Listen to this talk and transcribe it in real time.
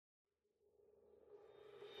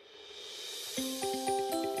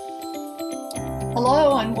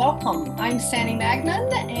Hello and welcome. I'm Sandy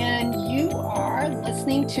Magnan, and you are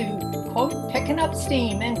listening to, quote, Picking Up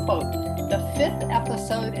Steam, end quote, the fifth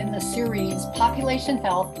episode in the series Population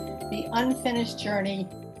Health, The Unfinished Journey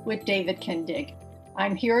with David Kindig.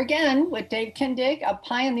 I'm here again with Dave Kindig, a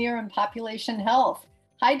pioneer in population health.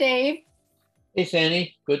 Hi, Dave. Hey,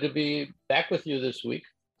 Sandy. Good to be back with you this week.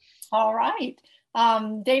 All right.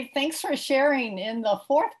 Dave, thanks for sharing in the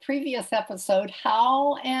fourth previous episode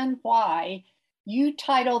how and why you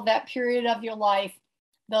titled that period of your life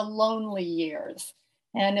The Lonely Years.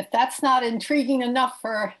 And if that's not intriguing enough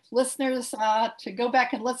for listeners to go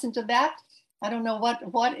back and listen to that, I don't know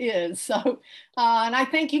what is. So, and I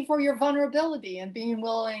thank you for your vulnerability and being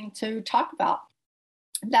willing to talk about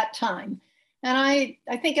that time. And I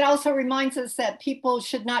think it also reminds us that people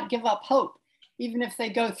should not give up hope, even if they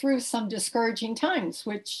go through some discouraging times,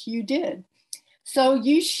 which you did. So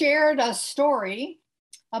you shared a story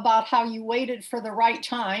about how you waited for the right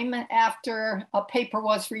time after a paper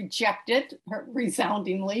was rejected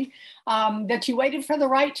resoundingly, that you waited for the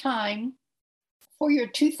right time for your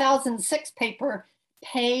 2006 paper,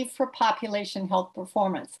 Pay for Population Health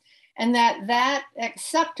Performance, and that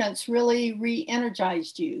acceptance really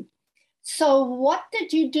re-energized you. So what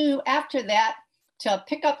did you do after that to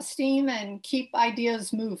pick up steam and keep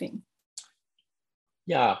ideas moving?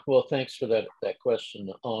 Yeah, well, thanks for that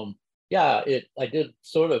question. I did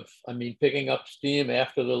sort of, picking up steam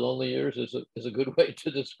after the lonely years is a good way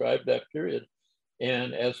to describe that period.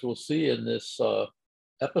 And as we'll see in this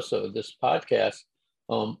episode, this podcast,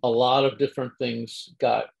 a lot of different things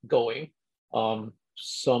got going.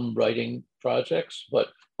 Some writing projects, but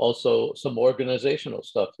also some organizational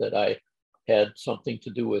stuff that I had something to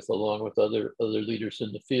do with, along with other leaders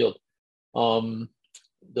in the field.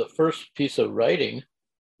 The first piece of writing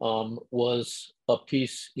was a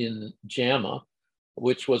piece in JAMA,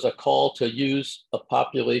 which was a call to use a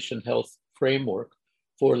population health framework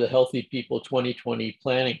for the Healthy People 2020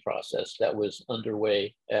 planning process that was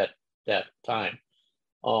underway at that time.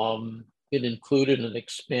 It included an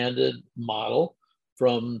expanded model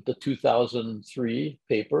from the 2003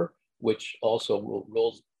 paper, which also will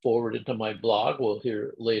roll forward into my blog, we'll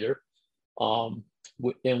hear later.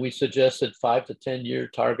 And we suggested 5 to 10 year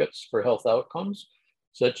targets for health outcomes,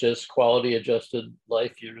 such as quality adjusted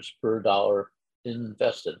life years per dollar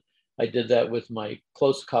invested. I did that with my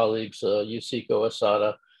close colleagues, Yusiko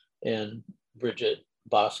Asada and Bridget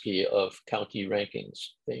Bosky of County Rankings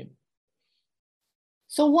fame.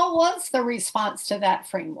 So what was the response to that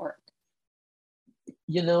framework?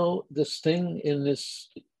 You know, this thing in this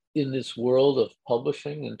world of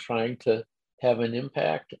publishing and trying to have an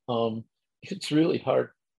impact, it's really hard.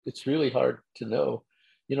 It's really hard to know.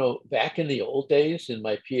 You know, back in the old days in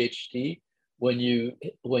my PhD, when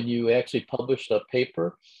you actually published a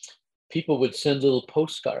paper, people would send little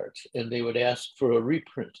postcards and they would ask for a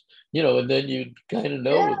reprint. You know, and then you'd kind of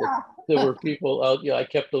know that there were people out. I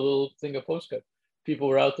kept a little thing of postcards. People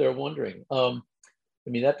were out there wondering.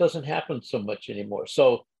 That doesn't happen so much anymore.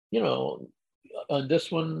 So, on this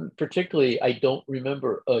one particularly, I don't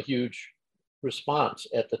remember a huge response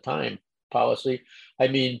at the time. Policy. I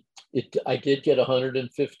did get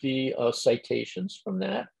 150 citations from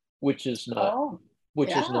that, which is not,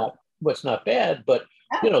 what's not bad, but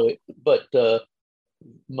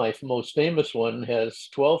my most famous one has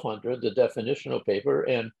 1,200, the definitional paper,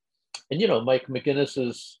 and Mike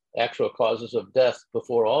McGinnis's actual causes of death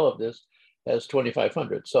before all of this has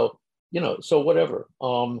 2,500. So so whatever.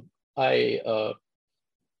 I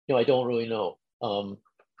don't really know.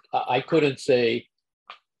 I couldn't say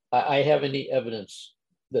I have any evidence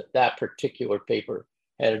that particular paper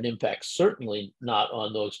had an impact. Certainly not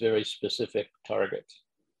on those very specific targets.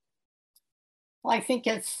 Well, I think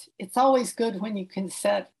it's always good when you can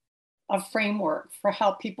set a framework for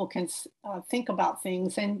how people can think about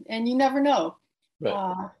things, and you never know.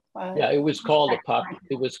 Right. It was called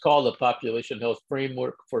the Population Health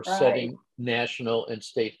Framework for Setting National and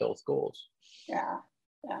State Health Goals. Yeah.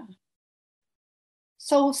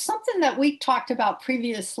 So something that we talked about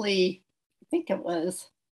previously, I think it was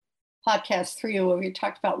podcast 3, where we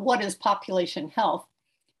talked about what is population health.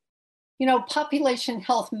 Population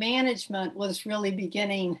health management was really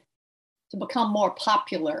beginning to become more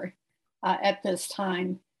popular at this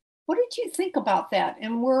time. What did you think about that?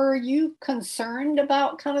 And were you concerned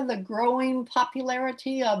about kind of the growing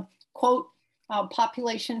popularity of, quote,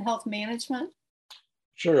 population health management?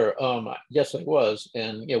 Sure. Yes, I was.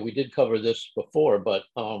 And we did cover this before, but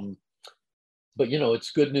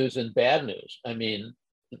it's good news and bad news. The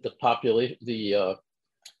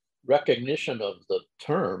recognition of the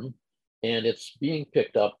term, and it's being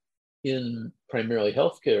picked up in primarily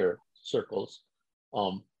healthcare circles,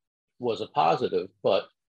 was a positive, but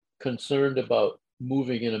concerned about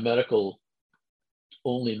moving in a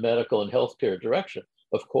only medical and healthcare direction,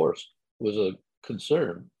 of course, was a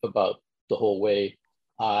concern about the whole way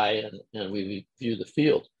and we view the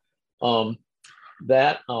field.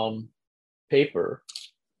 That paper,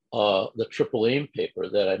 the Triple Aim paper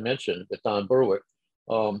that I mentioned with Don Berwick,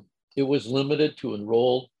 it was limited to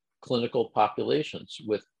enrolled clinical populations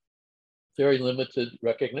with very limited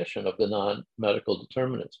recognition of the non-medical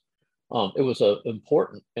determinants. It was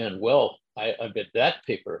important and I bet that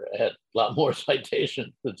paper had a lot more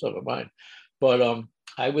citation than some of mine. But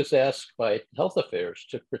I was asked by Health Affairs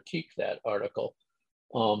to critique that article.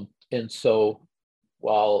 And so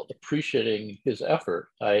while appreciating his effort,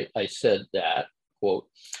 I said that, quote,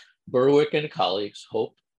 Berwick and colleagues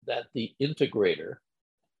hope that the integrator,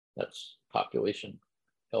 that's population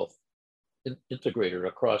health integrator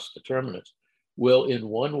across determinants, will in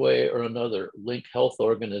one way or another link health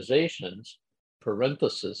organizations,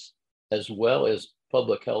 parenthesis, as well as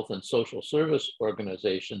public health and social service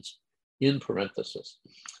organizations, in parenthesis.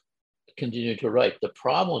 Continue to write, the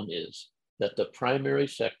problem is that the primary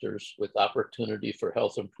sectors with opportunity for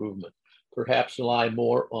health improvement perhaps lie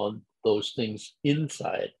more on those things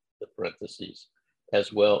inside the parentheses,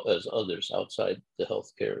 as well as others outside the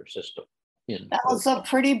healthcare system. That was a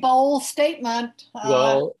pretty bold statement.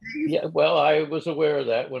 Well, yeah, well, I was aware of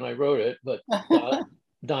that when I wrote it, but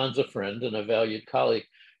Don's a friend and a valued colleague.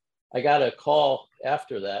 I got a call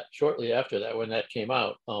after that, shortly after that, when that came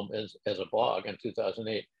out as a blog in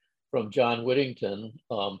 2008 from John Whittington,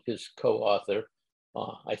 his co-author.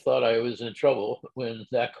 I thought I was in trouble when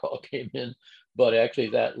that call came in, but actually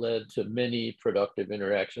that led to many productive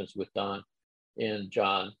interactions with Don and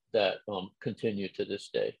John that continue to this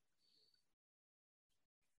day.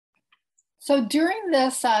 So during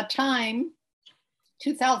this time,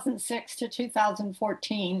 2006 to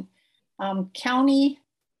 2014, county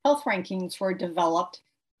health rankings were developed,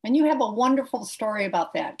 and you have a wonderful story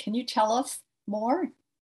about that. Can you tell us more?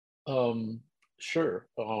 Sure.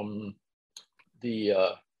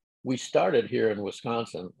 We started here in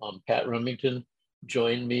Wisconsin. Pat Remington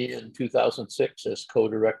joined me in 2006 as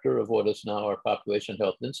co-director of what is now our Population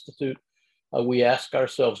Health Institute. We asked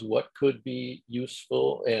ourselves what could be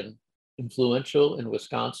useful and influential in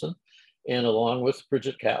Wisconsin. And along with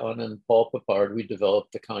Bridget Catlin and Paul Pepard, we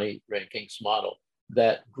developed the county rankings model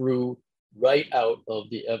that grew right out of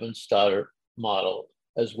the Evans Stoddard model,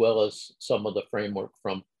 as well as some of the framework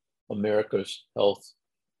from America's Health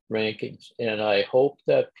Rankings. And I hope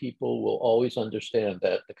that people will always understand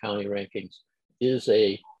that the county rankings is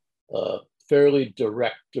a fairly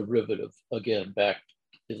direct derivative, again, back,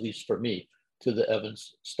 at least for me, to the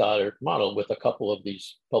Evans Stoddard model with a couple of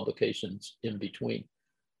these publications in between.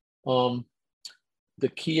 The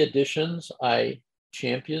key additions I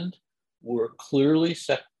championed were clearly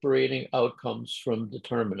separating outcomes from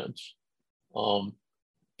determinants, and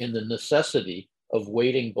the necessity of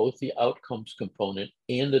weighting both the outcomes component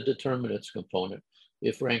and the determinants component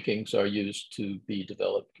if rankings are used to be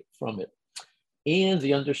developed from it. And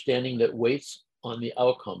the understanding that weights on the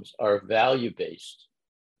outcomes are value-based.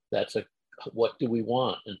 That's what do we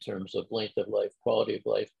want in terms of length of life, quality of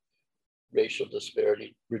life, racial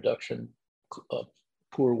disparity reduction,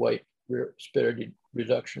 poor white disparity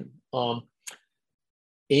reduction,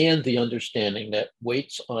 and the understanding that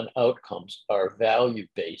weights on outcomes are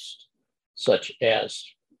value-based, such as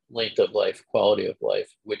length of life, quality of life,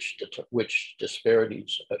 which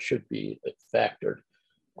disparities should be factored,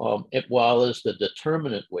 while as the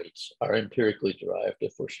determinant weights are empirically derived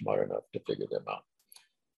if we're smart enough to figure them out.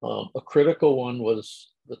 A critical one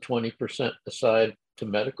was the 20% aside to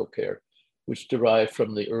medical care, which derived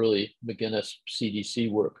from the early McGinnis CDC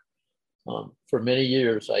work. For many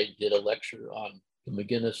years, I did a lecture on the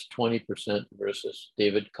McGinnis 20% versus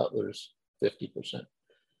David Cutler's 50%.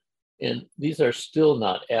 And these are still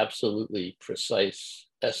not absolutely precise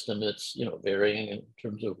estimates, varying in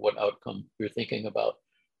terms of what outcome you're thinking about.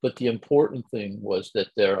 But the important thing was that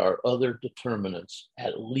there are other determinants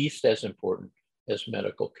at least as important as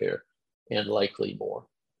medical care, and likely more.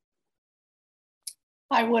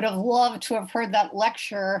 I would have loved to have heard that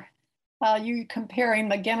lecture. You comparing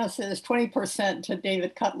McGinnis's 20% to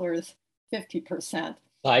David Cutler's 50%.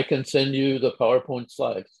 I can send you the PowerPoint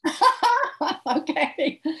slides.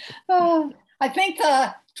 Okay. I think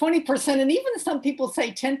the 20%, and even some people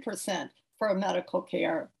say 10% for a medical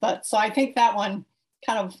care. But so I think that one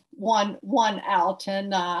kind of won out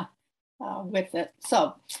and with it.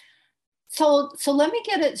 So let me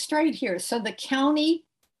get it straight here. So the county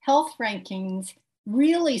health rankings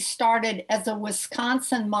really started as a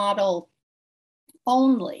Wisconsin model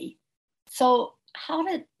only. So how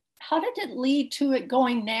did it lead to it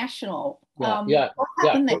going national? Yeah, What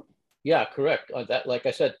happened there? yeah, correct. That, like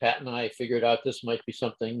I said, Pat and I figured out this might be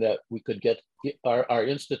something that we could get. Our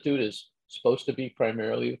institute is supposed to be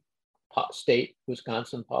primarily state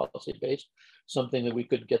Wisconsin policy based, something that we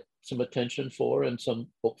could get some attention for and some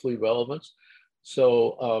hopefully relevance.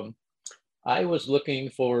 So I was looking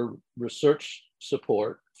for research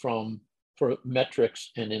support for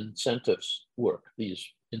metrics and incentives work, these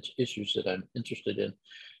issues that I'm interested in.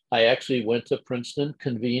 I actually went to Princeton,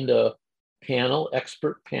 convened a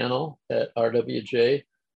expert panel at RWJ,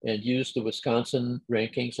 and used the Wisconsin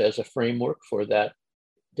rankings as a framework for that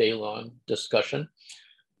day-long discussion.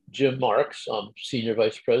 Jim Marks, senior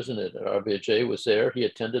vice president at RWJ, was there. He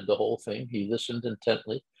attended the whole thing. He listened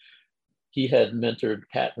intently. He had mentored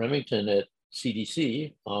Pat Remington at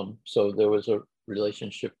CDC, so there was a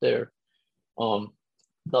relationship there.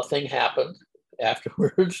 Nothing happened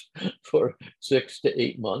afterwards for 6 to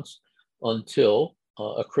 8 months until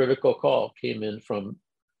a critical call came in from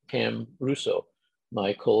Pam Russo,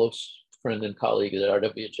 my close friend and colleague at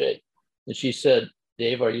RWJ. And she said,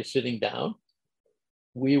 Dave, are you sitting down?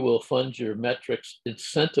 We will fund your metrics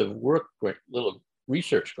incentive work grant, little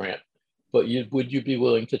research grant, but would you be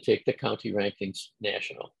willing to take the county rankings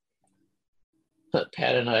national?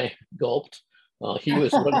 Pat and I gulped. He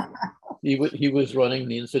was running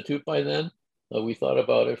the institute by then. We thought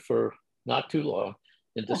about it for not too long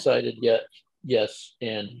and decided yes.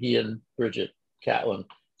 And he and Bridget Catlin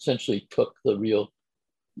essentially took the real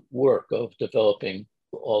work of developing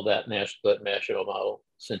all that national model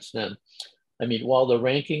since then. I mean, while the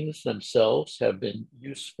rankings themselves have been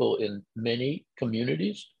useful in many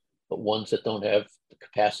communities, but ones that don't have the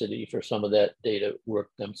capacity for some of that data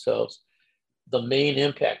work themselves, the main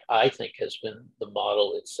impact, I think, has been the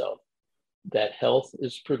model itself, that health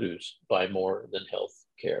is produced by more than health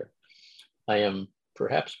care. I am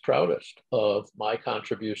perhaps proudest of my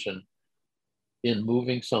contribution in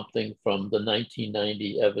moving something from the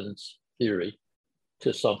 1990 evidence theory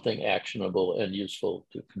to something actionable and useful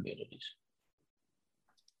to communities.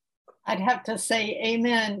 I'd have to say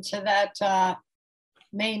amen to that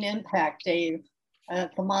main impact, Dave,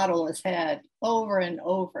 that the model has had over and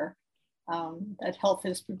over, that health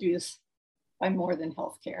is produced by more than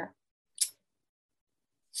healthcare.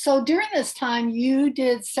 So during this time, you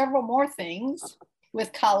did several more things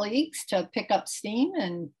with colleagues to pick up steam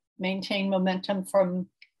and maintain momentum for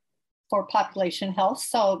population health.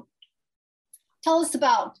 So tell us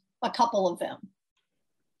about a couple of them.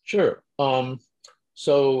 Sure.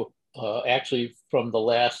 Actually, from the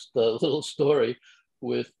last little story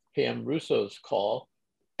with Pam Russo's call,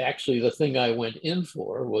 actually the thing I went in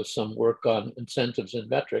for was some work on incentives and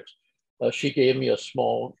metrics. She gave me a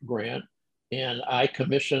small grant and I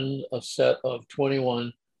commissioned a set of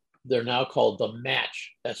 21, they're now called the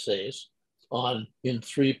match essays, in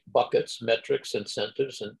 3 buckets: metrics,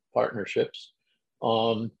 incentives, and partnerships.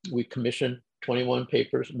 We commissioned 21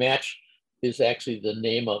 papers. Match is actually the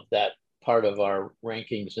name of that part of our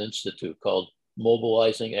rankings institute called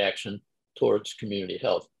Mobilizing Action Towards Community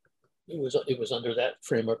Health. It was under that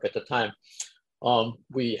framework at the time.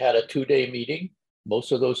 We had a 2-day meeting.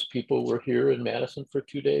 Most of those people were here in Madison for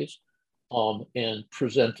 2 days and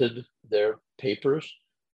presented their papers.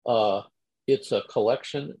 It's a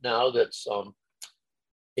collection now that's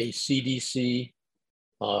a CDC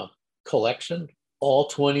collection. All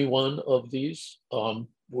 21 of these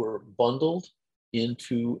were bundled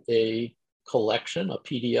into a collection, a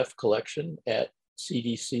PDF collection at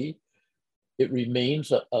CDC. It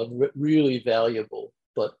remains a really valuable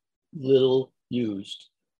but little used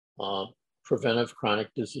preventive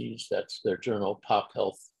chronic disease. That's their journal, Pop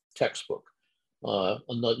Health textbook.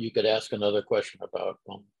 You could ask another question about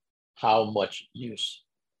how much use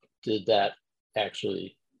did that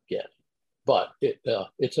actually get? But it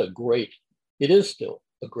is still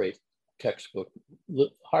a great textbook,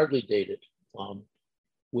 hardly dated,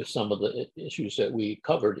 with some of the issues that we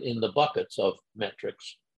covered in the buckets of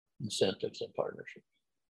metrics, incentives, and partnerships.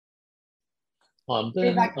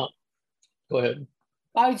 Go ahead.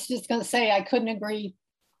 I was just going to say, I couldn't agree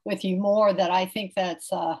with you more that I think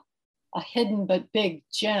that's a hidden but big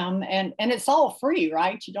gem, and it's all free,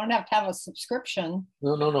 right? You don't have to have a subscription.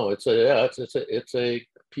 No. It's a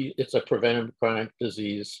preventive chronic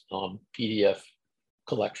disease PDF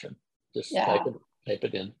collection. Just type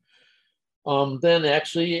it in. Then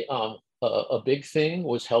actually, a big thing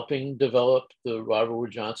was helping develop the Robert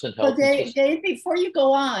Wood Johnson Health. So Dave, before you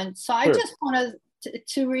go on, so I just want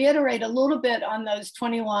to reiterate a little bit on those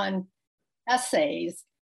 21 essays,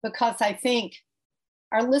 because I think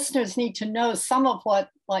our listeners need to know some of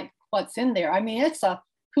what's in there. I mean, it's a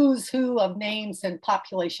who's who of names in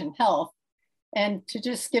population health. And to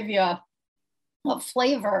just give you a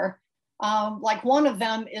flavor, like one of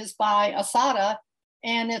them is by Asada,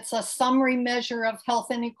 and it's a summary measure of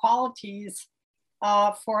health inequalities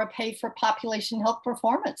for a pay for population health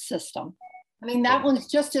performance system. I mean, that one's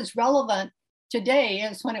just as relevant today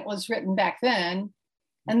as when it was written back then.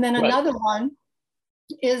 And then another one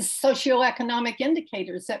is socioeconomic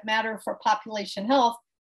indicators that matter for population health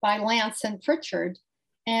by Lance and Pritchard.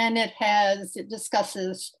 And it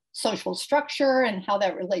discusses social structure and how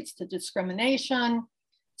that relates to discrimination,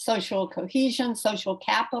 social cohesion, social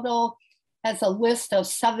capital, has a list of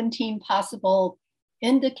 17 possible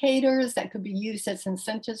indicators that could be used as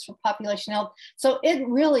incentives for population health. So it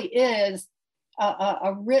really is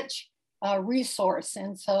a rich resource.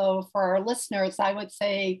 And so for our listeners, I would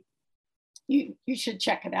say you should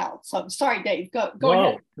check it out. So sorry, Dave, go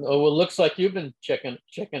ahead. Oh, well, it looks like you've been checking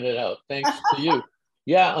it out. Thanks to you.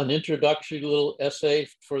 Yeah, an introductory little essay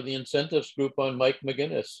for the incentives group on Mike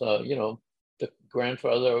McGinnis, the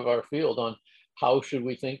grandfather of our field, on how should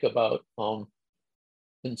we think about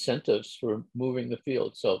incentives for moving the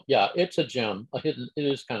field. So yeah, it's a gem, it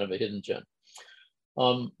is kind of a hidden gem.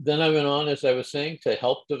 Then I went on, as I was saying, to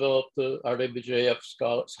help develop the RWJF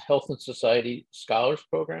Scholars, Health and Society Scholars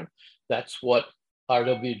Program. That's what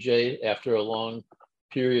RWJ, after a long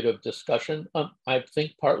period of discussion, I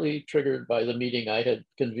think partly triggered by the meeting I had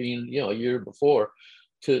convened, a year before,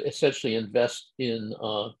 to essentially invest in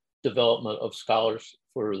development of scholars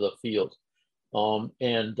for the field.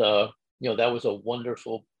 That was a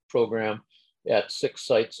wonderful program at 6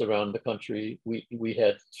 sites around the country. We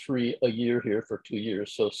had 3 a year here for 2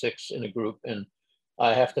 years, so 6 in a group. And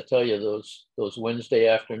I have to tell you, those Wednesday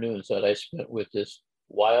afternoons that I spent with this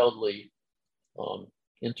wildly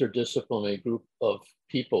interdisciplinary group of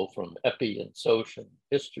people from epi and social and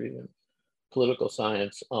history and political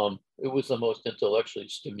science, it was the most intellectually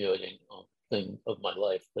stimulating thing of my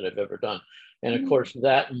life that I've ever done. And of course,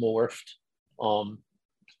 that morphed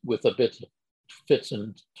with a bit of fits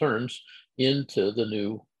and turns into the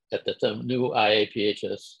new, at the time, new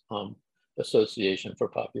IAPHS Association for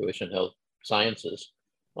Population Health Sciences,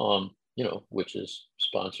 which is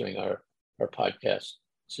sponsoring our podcast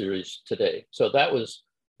series today. So that was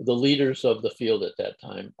the leaders of the field at that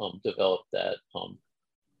time developed that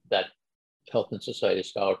Health and Society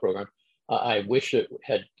Scholar Program. I wish it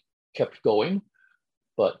had kept going,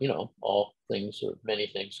 but all things or many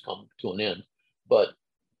things come to an end. But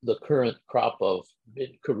the current crop of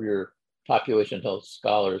mid-career population health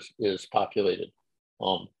scholars is populated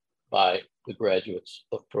by the graduates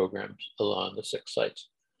of programs along the 6 sites.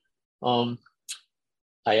 The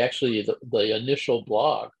initial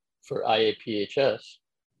blog for IAPHS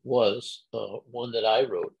was one that I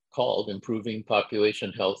wrote called Improving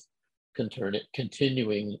Population Health,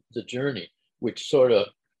 Continuing the Journey, which sort of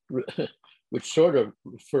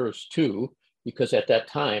refers to, because at that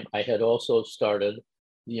time I had also started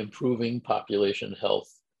the Improving Population Health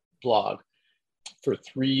blog. For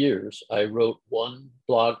 3 years, I wrote 1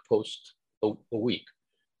 blog post a week.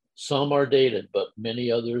 Some are dated, but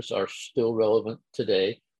many others are still relevant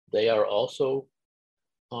today. They are also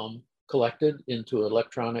collected into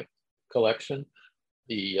electronic collection.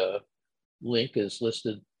 The link is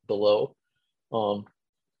listed below.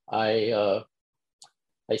 I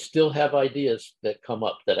still have ideas that come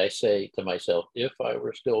up that I say to myself, if I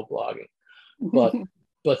were still blogging.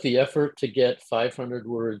 But the effort to get 500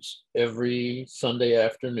 words every Sunday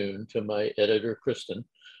afternoon to my editor, Kristen,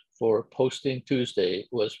 for Posting Tuesday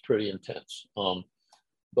was pretty intense.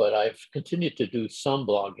 But I've continued to do some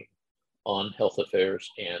blogging on health affairs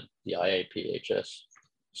and the IAPHS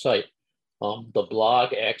site. The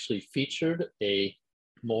blog actually featured a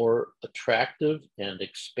more attractive and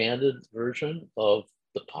expanded version of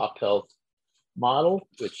the Pop Health model,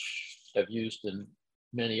 which I've used in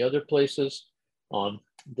many other places.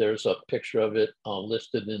 There's a picture of it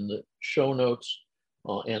listed in the show notes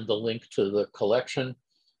and the link to the collection.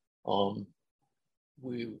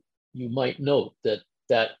 You might note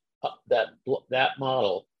that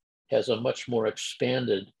model has a much more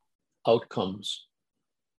expanded outcomes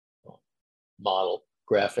model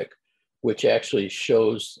graphic, which actually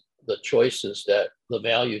shows the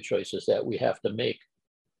value choices that we have to make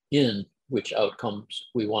in which outcomes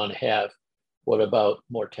we want to have. What about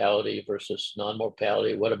mortality versus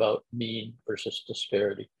non-mortality? What about mean versus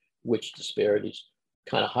disparity? Which disparities?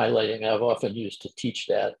 Kind of highlighting, I've often used to teach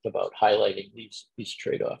that, about highlighting these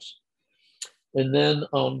trade-offs. And then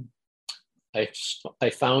I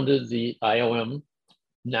founded the IOM,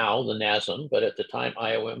 now the NASM, but at the time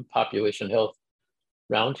IOM Population Health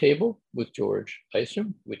roundtable with George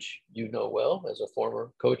Isom, which you know well as a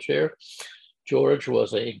former co-chair. George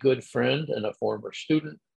was a good friend and a former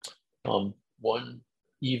student. One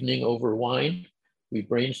evening over wine, we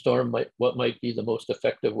brainstormed what might be the most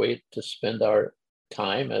effective way to spend our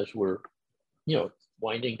time as we're,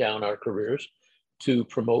 winding down our careers to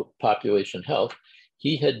promote population health.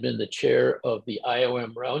 He had been the chair of the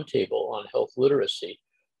IOM Roundtable on health literacy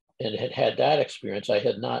and had had that experience. I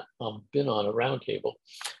had not been on a roundtable.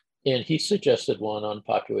 And he suggested one on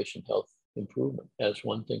population health improvement as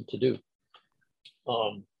one thing to do.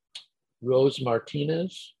 Rose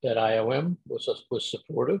Martinez at IOM was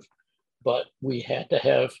supportive, but we had to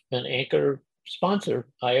have an anchor sponsor.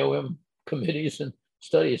 IOM committees and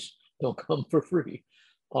studies don't come for free.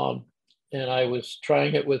 And I was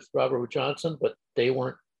trying it with Robert Wood Johnson, but they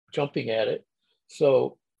weren't jumping at it.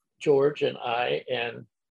 So George and I and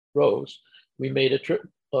Rose, we made a trip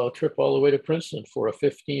all the way to Princeton for a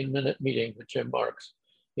 15-minute meeting with Jim Marks,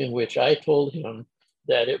 in which I told him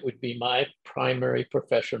that it would be my primary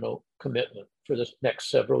professional commitment for the next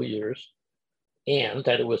several years, and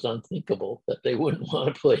that it was unthinkable that they wouldn't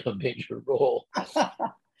want to play a major role.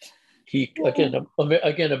 He, again,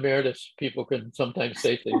 emeritus people can sometimes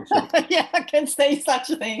say things. Yeah, can say such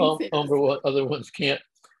things. Yes. What other ones can't.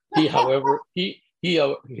 He, however,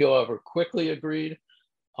 quickly agreed,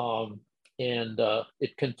 and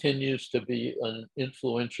it continues to be an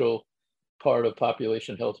influential part of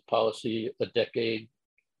population health policy a decade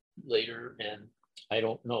later, and I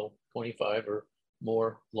don't know, 25 or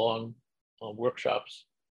more long workshops,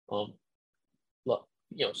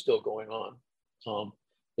 still going on.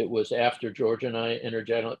 It was after George and I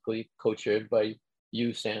energetically co-chaired by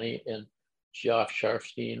you, Sandy, and Geoff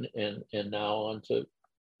Sharfstein, and now on to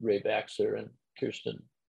Ray Baxter and Kirsten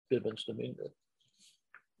Bibbins Dominguez.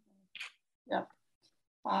 Yeah,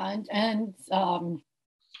 and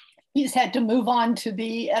he's had to move on to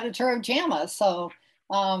be editor of JAMA, so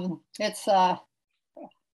it's right.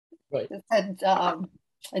 It's had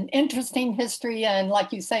an interesting history, and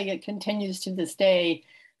like you say, it continues to this day.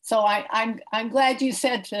 So I'm glad you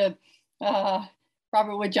said to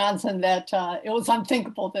Robert Wood Johnson that it was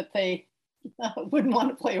unthinkable that they wouldn't want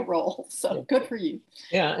to play a role. So yeah. Good for you.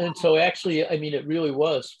 Yeah, and so actually, I mean, it really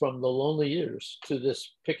was from the lonely years to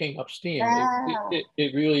this picking up steam.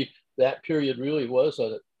 It really, that period really was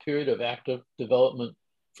a period of active development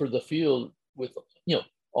for the field with,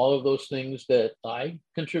 all of those things that I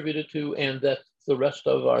contributed to and that the rest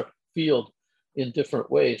of our field in different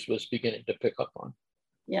ways was beginning to pick up on.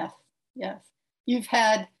 Yes, yes. You've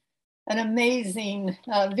had an amazing,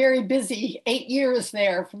 very busy 8 years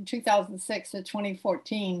there from 2006 to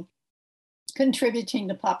 2014, contributing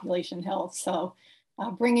to population health. So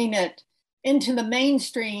bringing it into the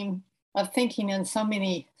mainstream of thinking in so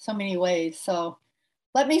many ways. So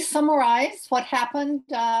let me summarize what happened,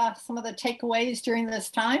 some of the takeaways during this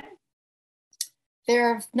time.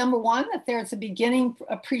 There's number one, that there's a beginning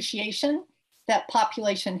appreciation that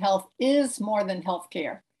population health is more than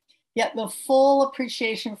healthcare. Yet the full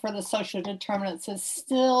appreciation for the social determinants is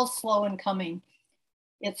still slow in coming.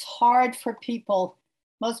 It's hard for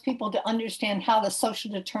most people to understand how the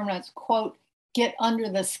social determinants, quote, get under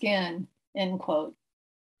the skin, end quote.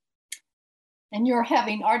 And your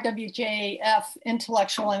having RWJF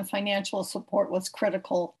intellectual and financial support was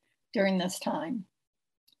critical during this time.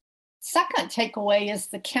 Second takeaway is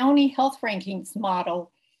the county health rankings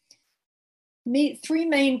model. Three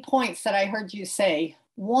main points that I heard you say.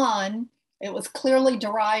 One, it was clearly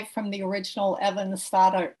derived from the original Evan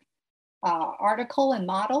Stoddard article and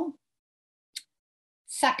model.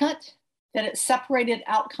 Second, that it separated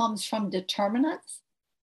outcomes from determinants.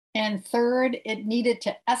 And third, it needed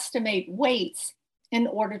to estimate weights in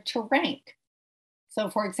order to rank. So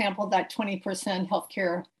for example, that 20%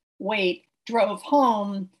 healthcare weight drove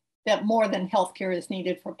home that more than healthcare is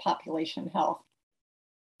needed for population health.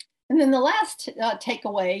 And then the last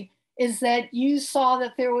takeaway is that you saw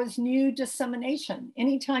that there was new dissemination.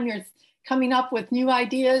 Anytime you're coming up with new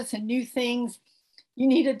ideas and new things, you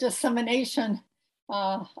need a dissemination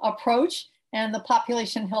approach. And the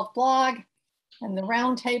population health blog and the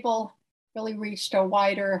roundtable really reached a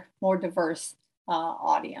wider, more diverse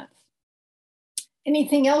audience.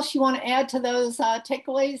 Anything else you want to add to those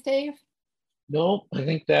takeaways, Dave? No, I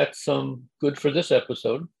think that's good for this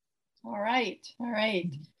episode. All right.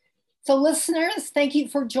 So listeners, thank you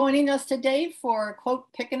for joining us today for,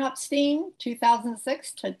 quote, Picking Up Steam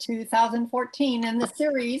 2006 to 2014 in the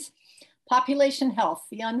series, Population Health,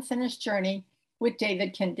 The Unfinished Journey with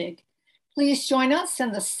David Kindig. Please join us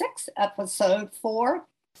in the 6th episode for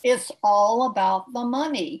It's All About the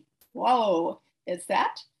Money. Whoa, is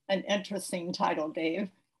that an interesting title, Dave.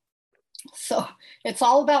 So It's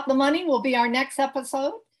All About the Money will be our next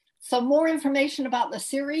episode. So more information about the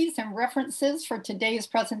series and references for today's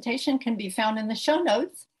presentation can be found in the show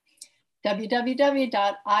notes, www.iaphs.org,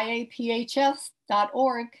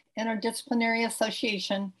 Interdisciplinary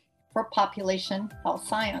Association for Population Health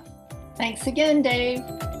Science. Thanks again, Dave.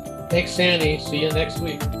 Thanks, Sandy. See you next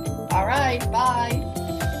week. All right, bye.